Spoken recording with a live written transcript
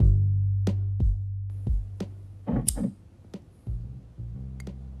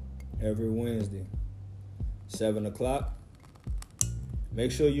every Wednesday, 7 o'clock.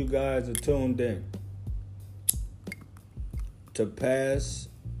 Make sure you guys are tuned in to Pass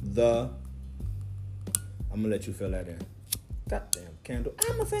the... I'm going to let you fill that in. Goddamn candle.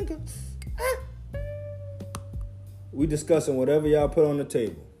 My finger. We discussing whatever y'all put on the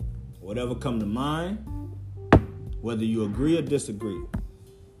table. Whatever come to mind, whether you agree or disagree.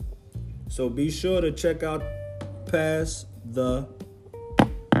 So be sure to check out Pass the...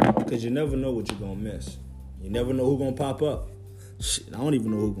 Because you never know what you're going to miss. You never know who's going to pop up. Shit, I don't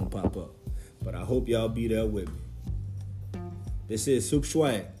even know who's going to pop up. But I hope y'all be there with me. This is Soup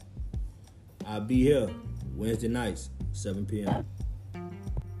Swag. I'll be here Wednesday nights, 7 p.m.